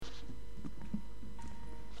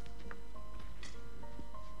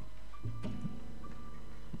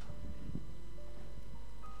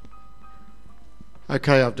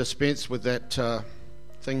Okay, I've dispensed with that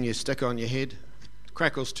thing you stick on your head. It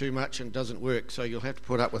crackles too much and doesn't work, so you'll have to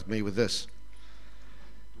put up with me with this.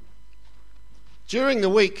 During the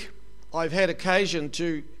week, I've had occasion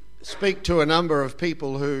to speak to a number of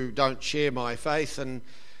people who don't share my faith, and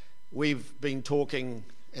we've been talking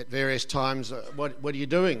at various times, what are you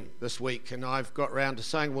doing this week? And I've got round to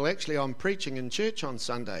saying, well, actually, I'm preaching in church on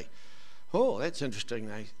Sunday. Oh, that's interesting,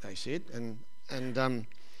 they said. And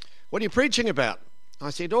what are you preaching about? I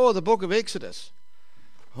said, the book of Exodus.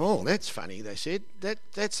 Oh, that's funny, they said.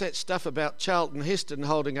 That's that stuff about Charlton Heston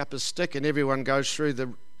holding up his stick and everyone goes through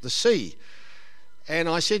the sea. And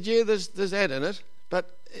I said, yeah, there's that in it.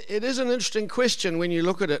 But it is an interesting question when you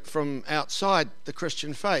look at it from outside the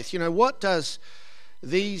Christian faith. You know, what does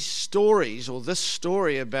these stories, or this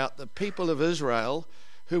story about the people of Israel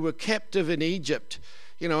who were captive in Egypt,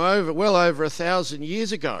 well over 1,000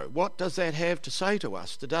 years ago, what does that have to say to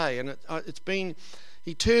us today? And it's been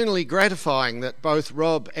eternally gratifying that both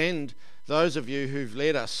Rob and those of you who've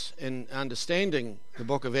led us in understanding the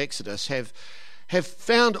book of Exodus have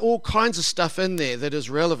found all kinds of stuff in there that is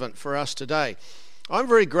relevant for us today. I'm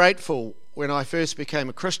very grateful when I first became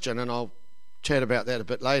a Christian, and I'll chat about that a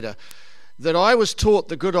bit later, that I was taught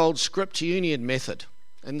the good old Scripture Union method.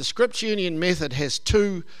 And the Scripture Union method has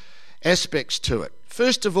two aspects to it.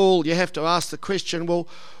 First of all, you have to ask the question, well,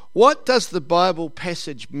 what does the Bible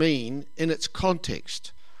passage mean in its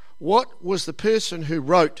context? What was the person who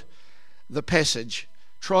wrote the passage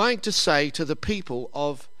trying to say to the people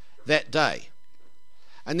of that day?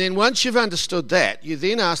 And then once you've understood that, you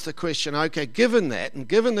then ask the question, okay, given that, and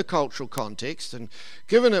given the cultural context, and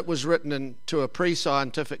given it was written to a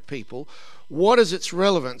pre-scientific people, what is its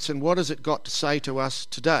relevance and what has it got to say to us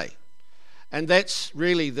today? And that's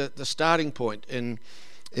really the starting point in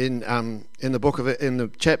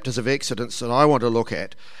the chapters of Exodus that I want to look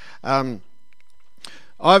at. I've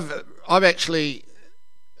actually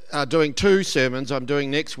doing two sermons. I'm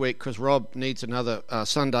doing next week because Rob needs another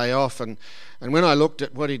Sunday off, and when I looked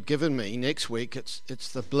at what he'd given me next week, it's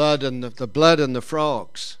the blood and the blood and the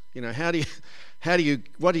frogs. You know,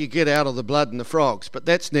 what do you get out of the blood and the frogs? But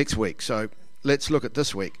that's next week. So let's look at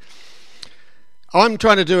this week. I'm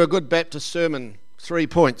trying to do a good Baptist sermon, 3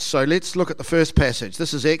 points. So let's look at the first passage.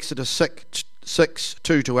 This is Exodus 6,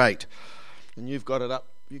 2-8. And you've got it up.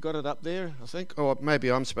 You got it up there, I think? Or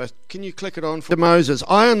maybe I'm supposed to. Can you click it on for Moses?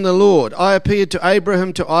 I am the Lord. I appeared to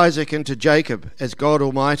Abraham, to Isaac, and to Jacob as God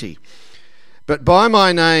Almighty. But by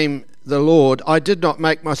my name, the Lord, I did not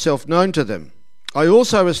make myself known to them. I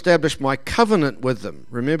also established my covenant with them.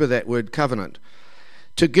 Remember that word, covenant.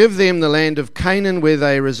 To give them the land of Canaan where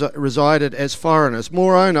they resided as foreigners.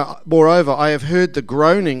 Moreover, I have heard the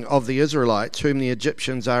groaning of the Israelites whom the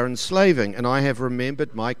Egyptians are enslaving, and I have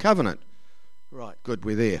remembered my covenant. Right, good,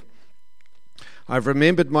 we're there. I've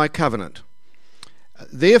remembered my covenant.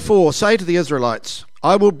 Therefore, say to the Israelites,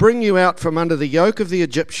 I will bring you out from under the yoke of the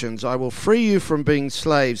Egyptians. I will free you from being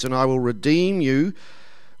slaves, and I will redeem you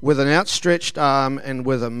with an outstretched arm and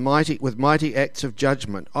with mighty acts of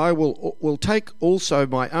judgment. I will take also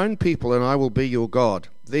my own people, and I will be your God.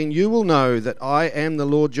 Then you will know that I am the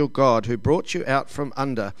Lord your God, who brought you out from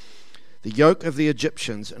under the yoke of the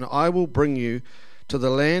Egyptians, and I will bring you to the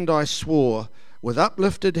land I swore with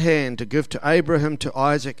uplifted hand to give to Abraham, to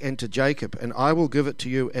Isaac, and to Jacob, and I will give it to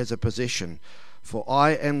you as a possession, for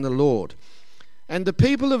I am the Lord. And the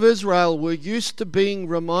people of Israel were used to being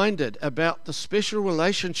reminded about the special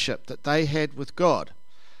relationship that they had with God.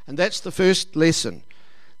 And that's the first lesson.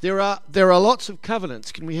 There are lots of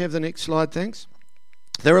covenants. Can we have the next slide, thanks?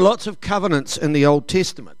 There are lots of covenants in the Old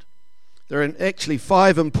Testament. There are actually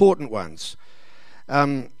 5 important ones.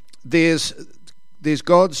 There's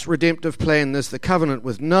God's redemptive plan. There's the covenant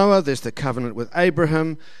with Noah. There's the covenant with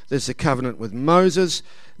Abraham. There's the covenant with Moses.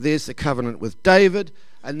 There's the covenant with David.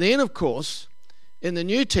 And then, of course, in the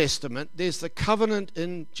New Testament, there's the covenant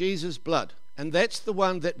in Jesus' blood. And that's the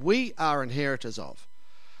one that we are inheritors of.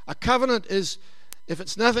 A covenant is, if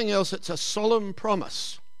it's nothing else, it's a solemn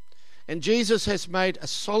promise. And Jesus has made a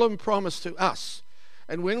solemn promise to us.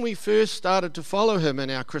 And when we first started to follow him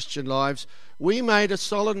in our Christian lives, we made a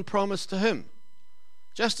solemn promise to him.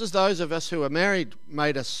 Just as those of us who are married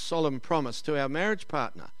made a solemn promise to our marriage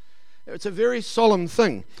partner. It's a very solemn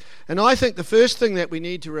thing. And I think the first thing that we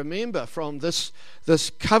need to remember from this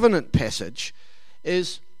covenant passage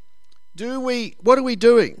is, what are we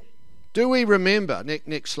doing? Do we remember,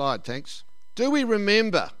 next slide, thanks. Do we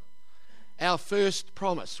remember our first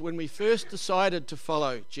promise when we first decided to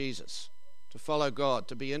follow Jesus, to follow God,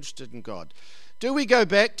 to be interested in God? Do we go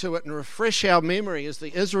back to it and refresh our memory as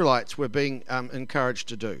the Israelites were being encouraged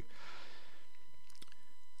to do?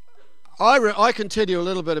 I can tell you a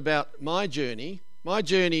little bit about my journey. My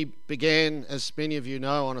journey began, as many of you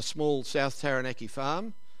know, on a small South Taranaki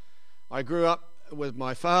farm. I grew up with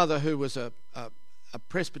my father, who was a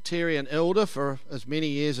Presbyterian elder for as many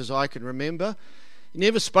years as I can remember. He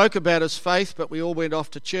never spoke about his faith, but we all went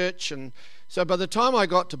off to church, and so by the time I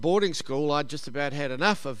got to boarding school, I'd just about had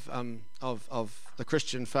enough of the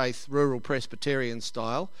Christian faith, rural Presbyterian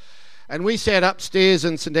style. And we sat upstairs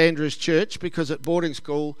in St Andrew's Church because at boarding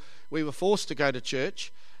school we were forced to go to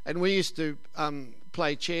church, and we used to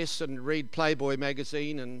play chess and read Playboy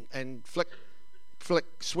magazine and flick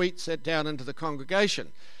sweets down into the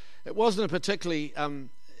congregation. It wasn't a particularly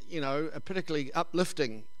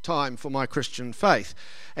uplifting time for my Christian faith.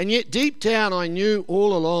 And yet deep down I knew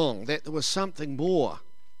all along that there was something more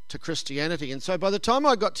to Christianity. And so by the time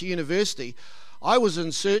I got to university, I was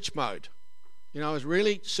in search mode. I was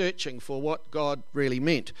really searching for what God really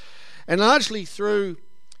meant. And largely through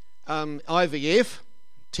IVF,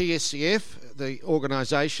 TSCF, the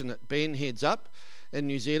organisation that Ben heads up in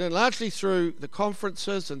New Zealand, largely through the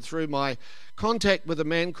conferences and through my contact with a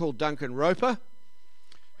man called Duncan Roper,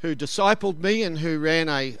 who discipled me and who ran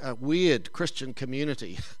a weird Christian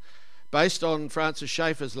community based on Francis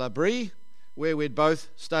Schaeffer's L'Abri, where we'd both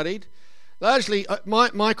studied. Largely, my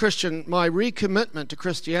recommitment to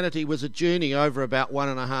Christianity was a journey over about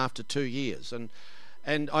 1.5 to 2 years.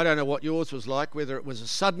 And I don't know what yours was like, whether it was a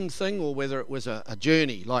sudden thing or whether it was a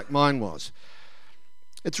journey like mine was.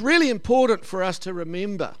 It's really important for us to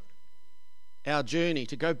remember our journey,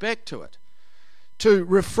 to go back to it, to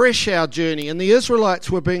refresh our journey. And the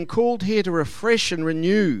Israelites were being called here to refresh and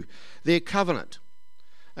renew their covenant.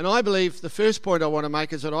 And I believe the first point I want to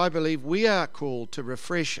make is that I believe we are called to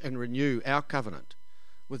refresh and renew our covenant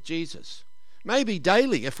with Jesus. Maybe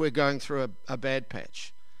daily if we're going through a bad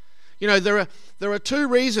patch. There are two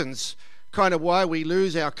reasons kind of why we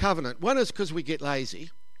lose our covenant. One is because we get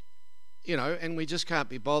lazy, and we just can't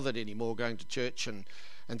be bothered anymore going to church and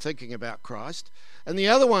thinking about Christ. And the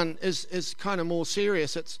other one is kind of more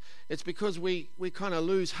serious. It's because we kind of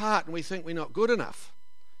lose heart and we think we're not good enough.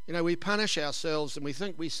 We punish ourselves and we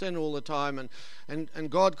think we sin all the time and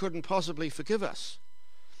God couldn't possibly forgive us.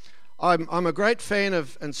 I'm a great fan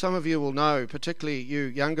of, and some of you will know, particularly you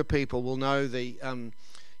younger people will know the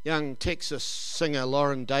young Texas singer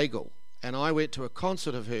Lauren Daigle. And I went to a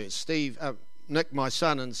concert of hers. Nick, my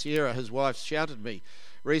son, and Sierra, his wife, shouted me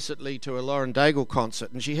recently to a Lauren Daigle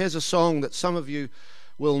concert. And she has a song that some of you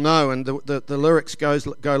will know, and the lyrics go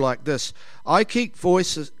like this. I keep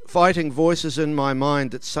fighting voices in my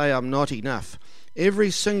mind that say I'm not enough. Every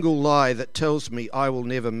single lie that tells me I will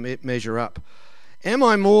never measure up. Am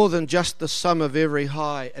I more than just the sum of every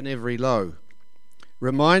high and every low?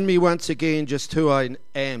 Remind me once again just who I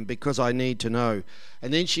am, because I need to know.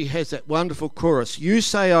 And then she has that wonderful chorus. You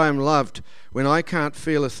say I am loved when I can't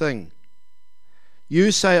feel a thing.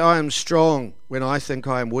 You say I am strong when I think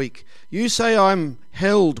I am weak. You say I'm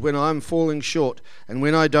held when I'm falling short. And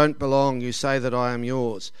when I don't belong, you say that I am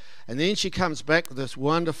yours. And then she comes back with this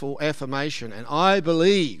wonderful affirmation. And I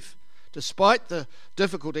believe, despite the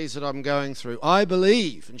difficulties that I'm going through, I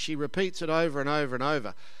believe. And she repeats it over and over and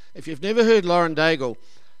over. If you've never heard Lauren Daigle,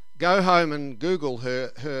 go home and Google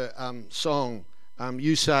her song,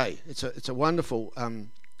 You Say. It's a wonderful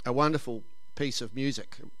piece of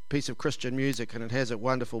music, a piece of Christian music, and it has a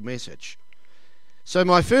wonderful message. So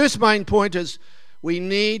my first main point is we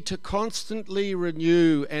need to constantly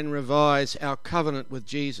renew and revise our covenant with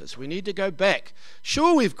Jesus. We need to go back.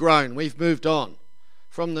 Sure, we've grown, we've moved on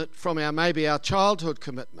from our childhood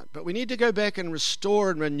commitment, but we need to go back and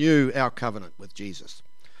restore and renew our covenant with Jesus.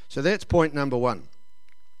 So that's point number one.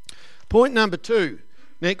 Point number two,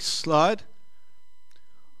 next slide.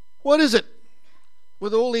 What is it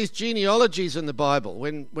with all these genealogies in the Bible?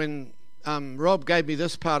 When Rob gave me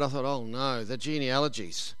this part, I thought, oh no, the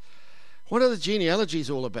genealogies. What are the genealogies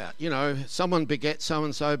all about? Someone begat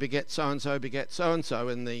so-and-so, begat so-and-so, begat so-and-so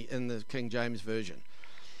in the King James Version.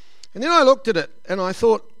 And then I looked at it and I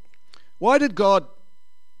thought, why did God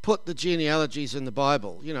put the genealogies in the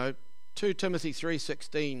Bible? 2 Timothy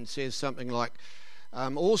 3:16 says something like,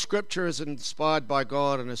 all scripture is inspired by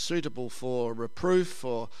God and is suitable for reproof,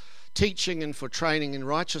 for teaching and for training in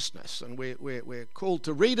righteousness. And we're called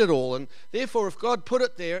to read it all. And therefore, if God put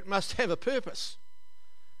it there, it must have a purpose.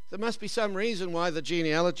 There must be some reason why the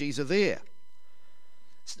genealogies are there.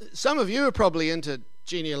 Some of you are probably into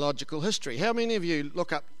genealogical history. How many of you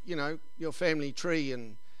look up, your family tree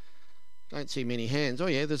and Don't see many hands. Oh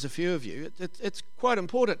yeah, there's a few of you. It's quite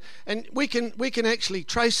important, and we can actually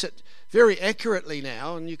trace it very accurately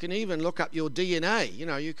now. And you can even look up your DNA. You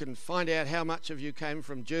know, you can find out how much of you came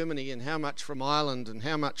from Germany and how much from Ireland and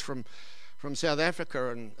how much from South Africa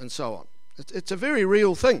and so on. It's a very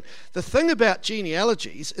real thing. The thing about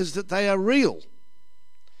genealogies is that they are real.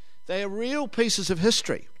 They are real pieces of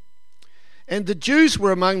history. And the Jews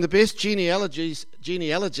were among the best genealogists,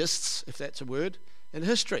 if that's a word, in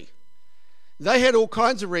history. They had all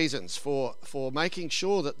kinds of reasons for making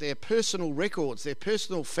sure that their personal records, their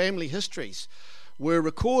personal family histories were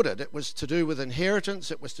recorded. It was to do with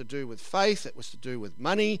inheritance, it was to do with faith, it was to do with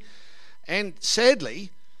money. And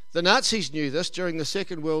sadly, the Nazis knew this during the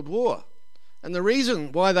Second World War. And the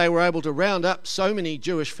reason why they were able to round up so many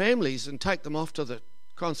Jewish families and take them off to the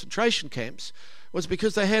concentration camps was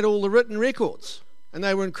because they had all the written records, and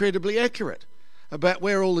they were incredibly accurate about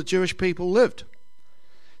where all the Jewish people lived.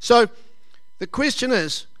 So the question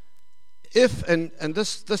is, if, and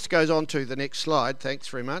this goes on to the next slide, thanks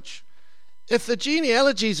very much, if the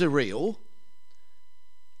genealogies are real,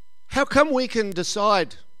 how come we can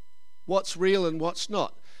decide what's real and what's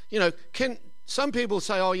not? You know, some people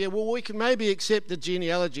say, oh yeah, well we can maybe accept the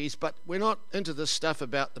genealogies, but we're not into this stuff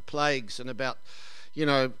about the plagues and about, you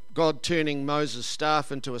know, God turning Moses'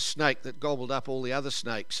 staff into a snake that gobbled up all the other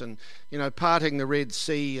snakes and, you know, parting the Red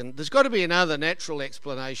Sea, and there's got to be another natural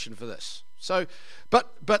explanation for this. So,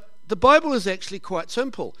 but the Bible is actually quite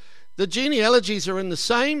simple. The genealogies are in the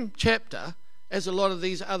same chapter as a lot of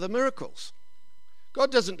these other miracles.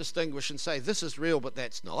 God doesn't distinguish and say, this is real, but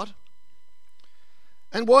that's not.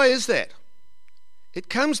 And why is that? It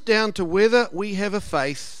comes down to whether we have a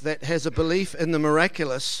faith that has a belief in the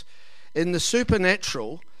miraculous, in the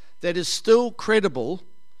supernatural, that is still credible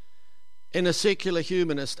in a secular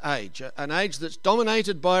humanist age, an age that's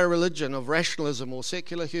dominated by a religion of rationalism or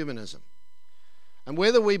secular humanism. And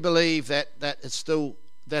whether we believe that is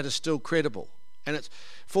still credible. And it's,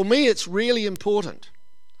 for me, it's really important.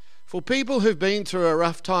 For people who've been through a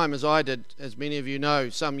rough time, as I did, as many of you know,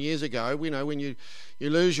 some years ago, you know, when you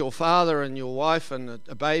lose your father and your wife and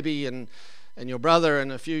a baby and your brother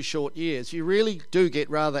in a few short years, you really do get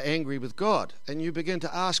rather angry with God, and you begin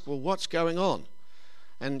to ask, well, what's going on?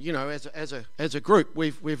 And you know, as a group,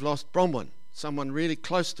 we've lost Bronwyn, someone really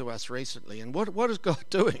close to us recently, and what is God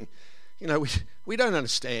doing? You know, we don't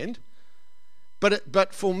understand.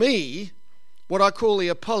 But for me, what I call the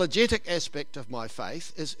apologetic aspect of my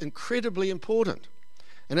faith is incredibly important,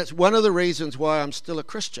 and it's one of the reasons why I'm still a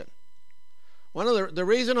Christian. One of the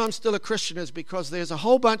reason I'm still a Christian is because there's a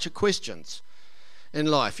whole bunch of questions in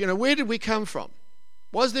life. You know, where did we come from?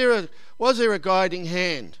 Was there a guiding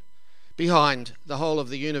hand behind the whole of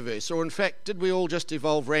the universe? Or in fact, did we all just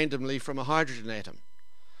evolve randomly from a hydrogen atom?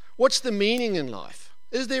 What's the meaning in life?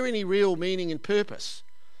 Is there any real meaning and purpose?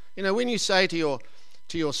 You know, when you say to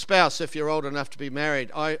your spouse, if you're old enough to be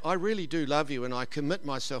married, I really do love you and I commit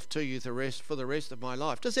myself to you for the rest of my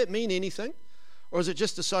life. Does that mean anything? Or is it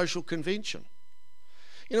just a social convention?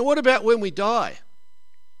 You know, what about when we die?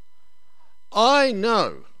 I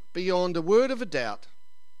know beyond a word of a doubt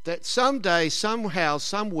that someday, somehow,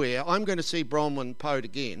 somewhere, I'm going to see Bronwyn Pode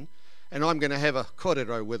again, and I'm going to have a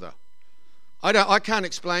kōrero with her. I can't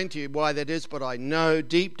explain to you why that is, but I know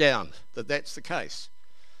deep down that that's the case.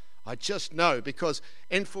 I just know because,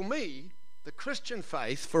 and for me, the Christian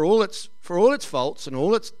faith, for all its faults and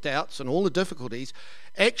all its doubts and all the difficulties,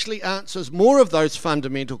 actually answers more of those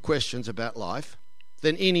fundamental questions about life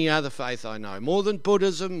than any other faith I know, more than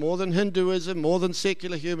Buddhism, more than Hinduism, more than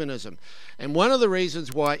secular humanism. And one of the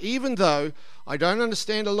reasons why, even though I don't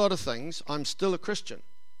understand a lot of things, I'm still a Christian.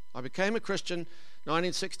 I became a Christian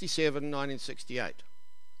 1967, 1968,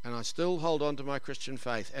 and I still hold on to my Christian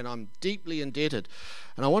faith, and I'm deeply indebted.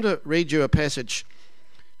 And I want to read you a passage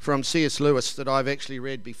from C.S. Lewis that I've actually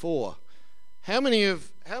read before. How many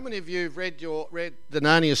of you have read the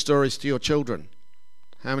Narnia stories to your children?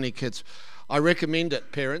 How many kids? I recommend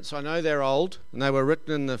it, parents. I know they're old, and they were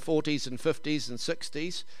written in the 40s and 50s and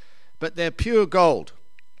 60s, but they're pure gold.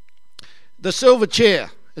 The Silver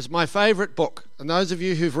Chair is my favourite book, and those of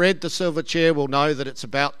you who've read The Silver Chair will know that it's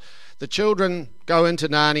about the children go into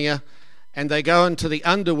Narnia and they go into the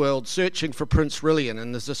underworld searching for Prince Rilian,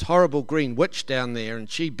 and there's this horrible green witch down there, and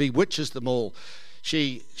she bewitches them all.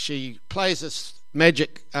 She plays this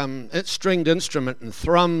magic stringed instrument and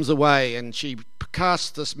thrums away, and she casts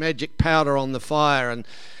this magic powder on the fire,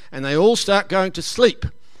 and they all start going to sleep.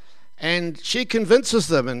 And she convinces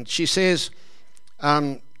them, and she says,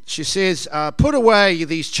 put away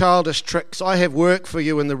these childish tricks. I have work for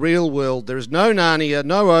you in the real world. There is no Narnia,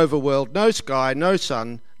 no overworld, no sky, no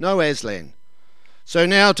sun, no Aslan. So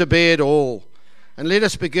now to bed all, and let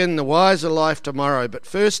us begin the wiser life tomorrow. But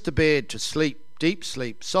first to bed, to sleep, deep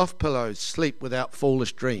sleep, soft pillows, sleep without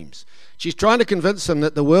foolish dreams. She's trying to convince them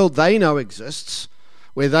that the world they know exists,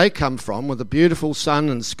 where they come from, with a beautiful sun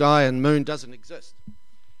and sky and moon, doesn't exist.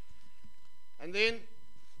 And then,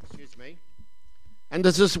 and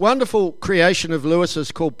there's this wonderful creation of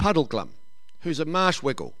Lewis's called Puddleglum, who's a marsh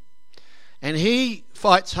wiggle. And he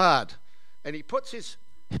fights hard, and he puts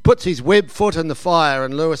his webbed foot in the fire,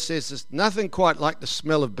 and Lewis says there's nothing quite like the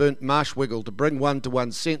smell of burnt marsh wiggle to bring one to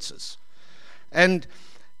one's senses. And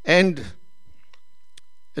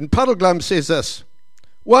Puddleglum says this,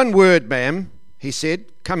 "One word, ma'am," he said,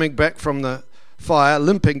 coming back from the fire,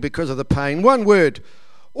 limping because of the pain. "One word.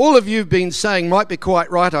 All of you've been saying might be quite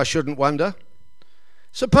right, I shouldn't wonder.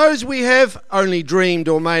 Suppose we have only dreamed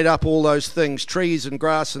or made up all those things, trees and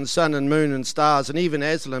grass and sun and moon and stars and even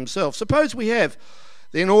Aslan himself. Suppose we have.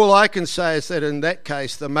 Then all I can say is that in that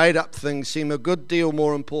case the made-up things seem a good deal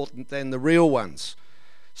more important than the real ones.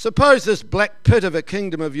 Suppose this black pit of a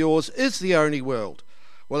kingdom of yours is the only world.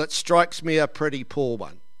 Well, it strikes me a pretty poor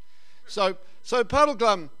one." So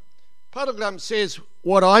Puddleglum says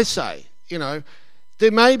what I say.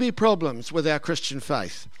 There may be problems with our Christian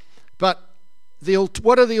faith, but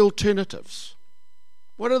what are the alternatives?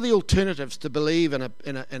 What are the alternatives to believe in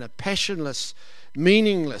a passionless,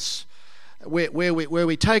 meaningless, where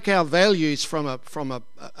we take our values from a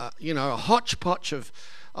hodgepodge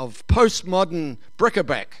of postmodern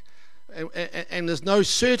bric-a-brac, and there's no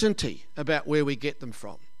certainty about where we get them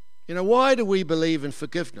from. Why do we believe in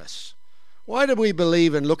forgiveness? Why do we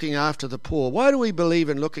believe in looking after the poor? Why do we believe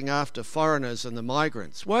in looking after foreigners and the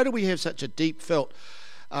migrants? Why do we have such a deep felt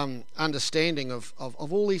understanding of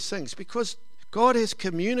all these things? Because God has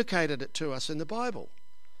communicated it to us in the Bible.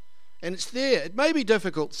 And it's there. It may be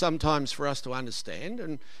difficult sometimes for us to understand,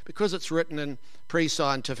 and because it's written in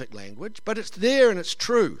pre-scientific language, but it's there and it's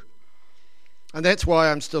true. And that's why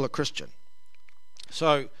I'm still a Christian.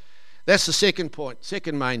 So that's the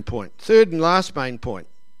second main point. Third and last main point.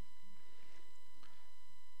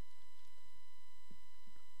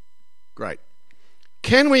 Great.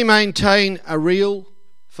 Can we maintain a real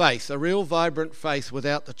faith, a real vibrant faith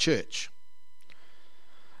without the church?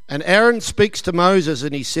 And Aaron speaks to Moses,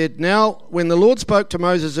 and he said, "Now, when the Lord spoke to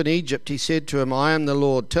Moses in Egypt, he said to him, 'I am the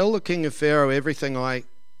Lord. Tell the king of Pharaoh everything I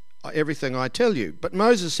tell you.' But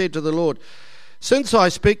Moses said to the Lord, 'Since I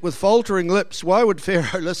speak with faltering lips, why would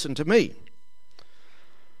Pharaoh listen to me?'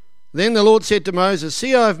 Then the Lord said to Moses,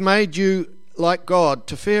 'See, I have made you like God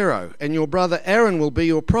to Pharaoh, and your brother Aaron will be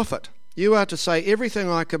your prophet. You are to say everything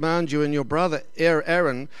I command you, and your brother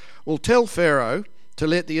Aaron will tell Pharaoh to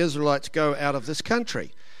let the Israelites go out of this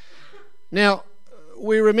country.'" Now,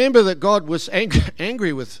 we remember that God was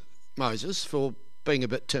angry with Moses for being a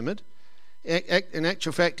bit timid. In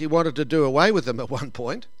actual fact, he wanted to do away with him at one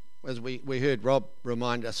point, as we heard Rob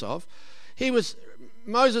remind us of.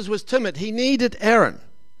 Moses was timid. He needed Aaron.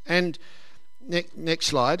 And next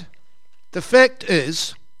slide. The fact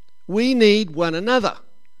is, we need one another.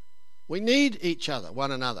 We need each other,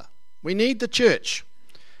 one another. We need the church.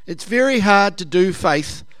 It's very hard to do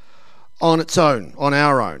faith on its own, on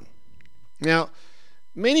our own. Now,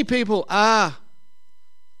 many people are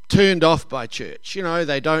turned off by church.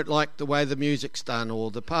 They don't like the way the music's done, or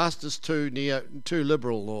the pastor's too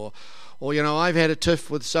liberal, or I've had a tiff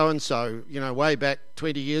with so-and-so, way back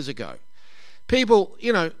 20 years ago. People,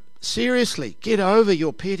 seriously, get over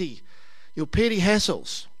your petty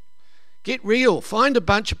hassles. Get real. Find a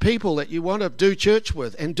bunch of people that you want to do church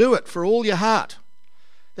with, and do it for all your heart.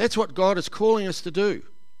 That's what God is calling us to do.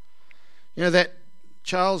 That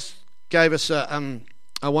Charles gave us a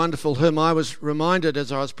wonderful hymn. I was reminded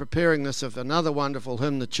as I was preparing this of another wonderful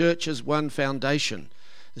hymn, "The Church is One Foundation.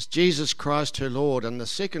 It's Jesus Christ her Lord." And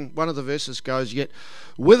one of the verses goes, "Yet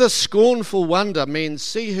with a scornful wonder men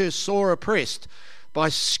see her sore oppressed, by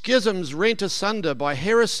schisms rent asunder, by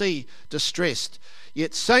heresy distressed.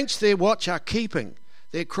 Yet saints their watch are keeping,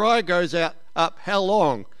 their cry goes out up, how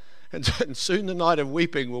long? And soon the night of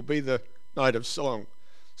weeping will be the night of song."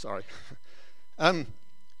 Sorry.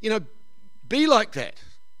 Be like that.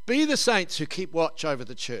 Be the saints who keep watch over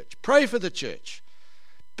the church. Pray for the church.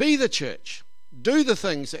 Be the church. Do the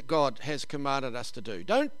things that God has commanded us to do.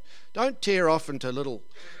 Don't tear off into little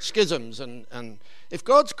schisms. And if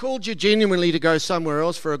God's called you genuinely to go somewhere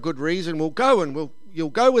else for a good reason, we'll go, and you'll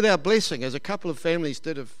go with our blessing, as a couple of families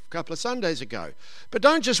did a couple of Sundays ago. But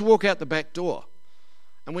don't just walk out the back door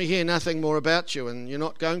and we hear nothing more about you, and you're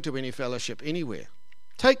not going to any fellowship anywhere.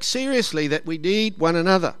 Take seriously that we need one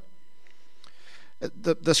another.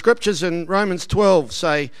 The scriptures in Romans 12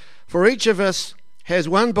 say, "For each of us has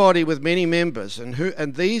one body with many members,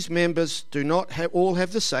 and these members do not all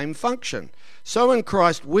have the same function. So in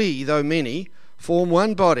Christ we, though many, form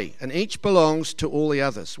one body, and each belongs to all the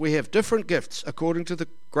others. We have different gifts according to the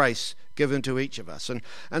grace given to each of us.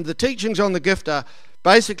 And the teachings on the gift are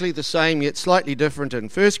basically the same, yet slightly different in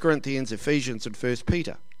 1 Corinthians, Ephesians, and 1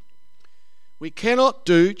 Peter. We cannot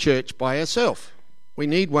do church by ourselves. We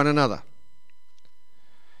need one another.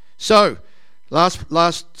 So,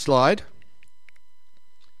 last slide.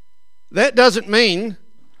 That doesn't mean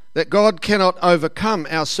that God cannot overcome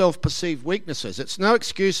our self-perceived weaknesses. It's no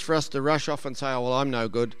excuse for us to rush off and say, oh, well, I'm no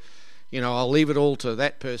good. I'll leave it all to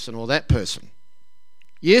that person or that person.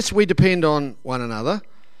 Yes, we depend on one another,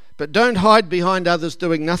 but don't hide behind others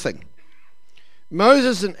doing nothing.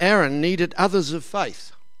 Moses and Aaron needed others of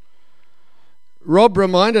faith. Rob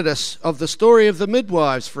reminded us of the story of the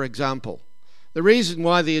midwives, for example. The reason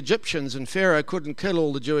why the Egyptians and Pharaoh couldn't kill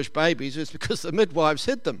all the Jewish babies is because the midwives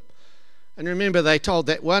hid them. And remember, they told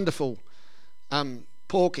that wonderful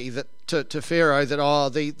Porky to Pharaoh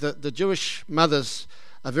that the Jewish mothers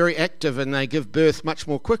are very active and they give birth much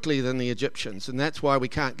more quickly than the Egyptians, and that's why we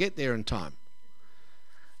can't get there in time.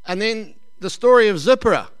 And then the story of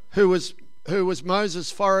Zipporah, who was Moses'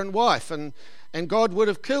 foreign wife, and God would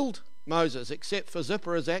have killed Moses except for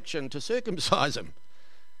Zipporah's action to circumcise him.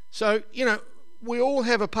 So, we all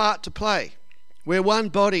have a part to play. We're one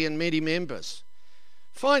body and many members.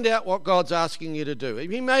 Find out what God's asking you to do.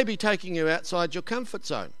 He may be taking you outside your comfort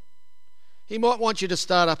zone. He might want you to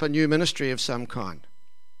start up a new ministry of some kind.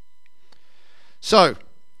 So,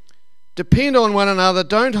 depend on one another.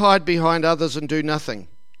 Don't hide behind others and do nothing,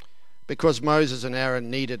 because Moses and Aaron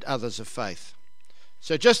needed others of faith.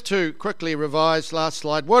 So just to quickly revise, last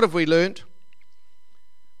slide, what have we learnt?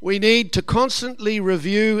 We need to constantly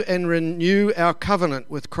review and renew our covenant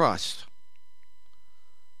with Christ.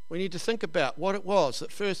 We need to think about what it was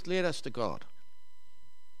that first led us to God.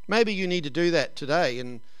 Maybe you need to do that today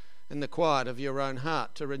in the quiet of your own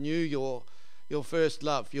heart, to renew your first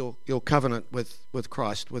love, your covenant with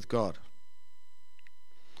Christ, with God.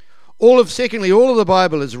 Secondly, all of the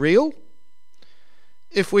Bible is real.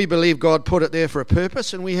 If we believe God put it there for a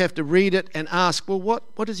purpose, and we have to read it and ask, well,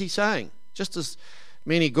 what is he saying? Just as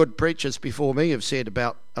many good preachers before me have said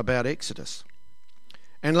about Exodus.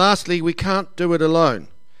 And lastly, we can't do it alone.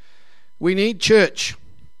 We need church.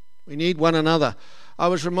 We need one another. I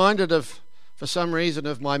was reminded for some reason,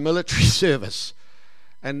 of my military service.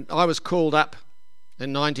 And I was called up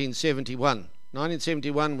in 1971.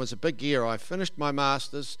 1971 was a big year. I finished my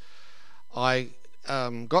masters. I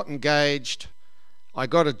got engaged. I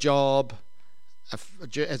got a job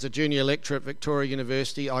as a junior lecturer at Victoria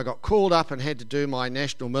University. I got called up and had to do my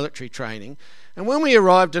national military training. And when we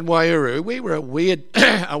arrived in Waiouru, we were a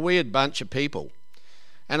weird bunch of people.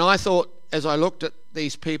 And I thought, as I looked at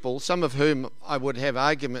these people, some of whom I would have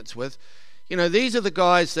arguments with, these are the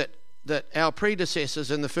guys that our predecessors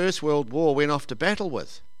in the First World War went off to battle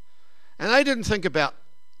with. And they didn't think about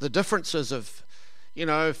the differences of,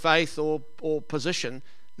 faith or position.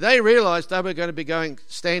 They realised they were going to be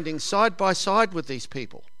standing side by side with these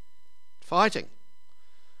people, fighting.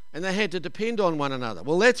 And they had to depend on one another.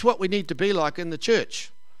 Well, that's what we need to be like in the church.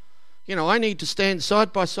 I need to stand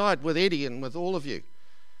side by side with Eddie and with all of you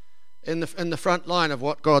in the front line of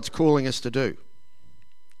what God's calling us to do.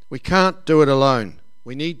 We can't do it alone.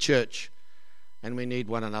 We need church, and we need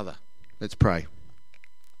one another. Let's pray.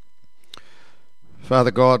 Father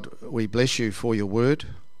God, we bless you for your word.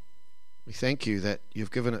 We thank you that you've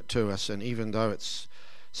given it to us, and even though it's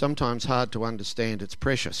sometimes hard to understand, it's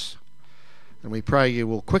precious. And we pray you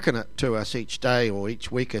will quicken it to us each day or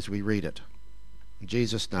each week as we read it. In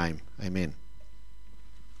Jesus' name, amen.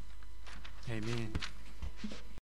 Amen.